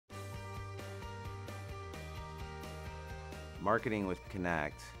Marketing with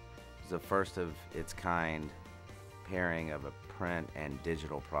Connect is the first of its kind pairing of a print and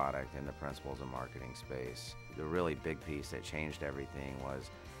digital product in the principles of marketing space. The really big piece that changed everything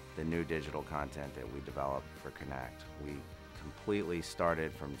was the new digital content that we developed for Connect. We completely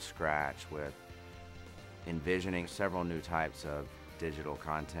started from scratch with envisioning several new types of digital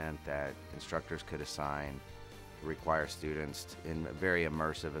content that instructors could assign, require students in very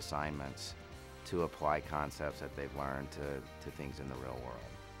immersive assignments to apply concepts that they've learned to things in the real world.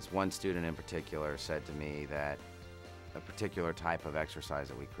 This one student in particular said to me that a particular type of exercise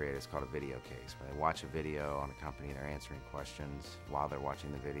that we create is called a video case, where they watch a video on a company, they're answering questions while they're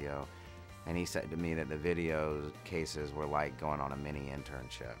watching the video. And he said to me that the video cases were like going on a mini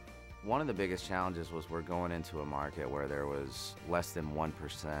internship. One of the biggest challenges was we're going into a market where there was less than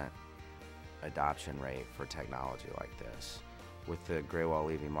 1% adoption rate for technology like this. With the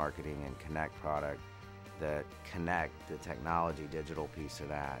Graywall-Levy marketing and Connect product, the Connect, the technology digital piece of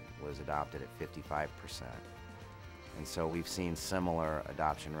that, was adopted at 55%. And so we've seen similar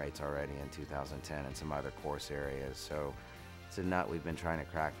adoption rates already in 2010 in some other course areas. So it's a nut we've been trying to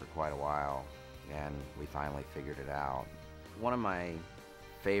crack for quite a while, and we finally figured it out. One of my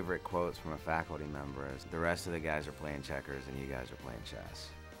favorite quotes from a faculty member is, "The rest of the guys are playing checkers and you guys are playing chess."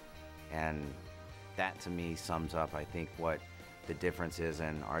 And that to me sums up, I think, what the difference is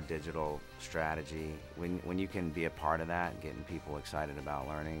in our digital strategy. When you can be a part of that, getting people excited about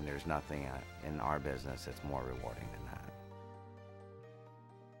learning, there's nothing in our business that's more rewarding than that.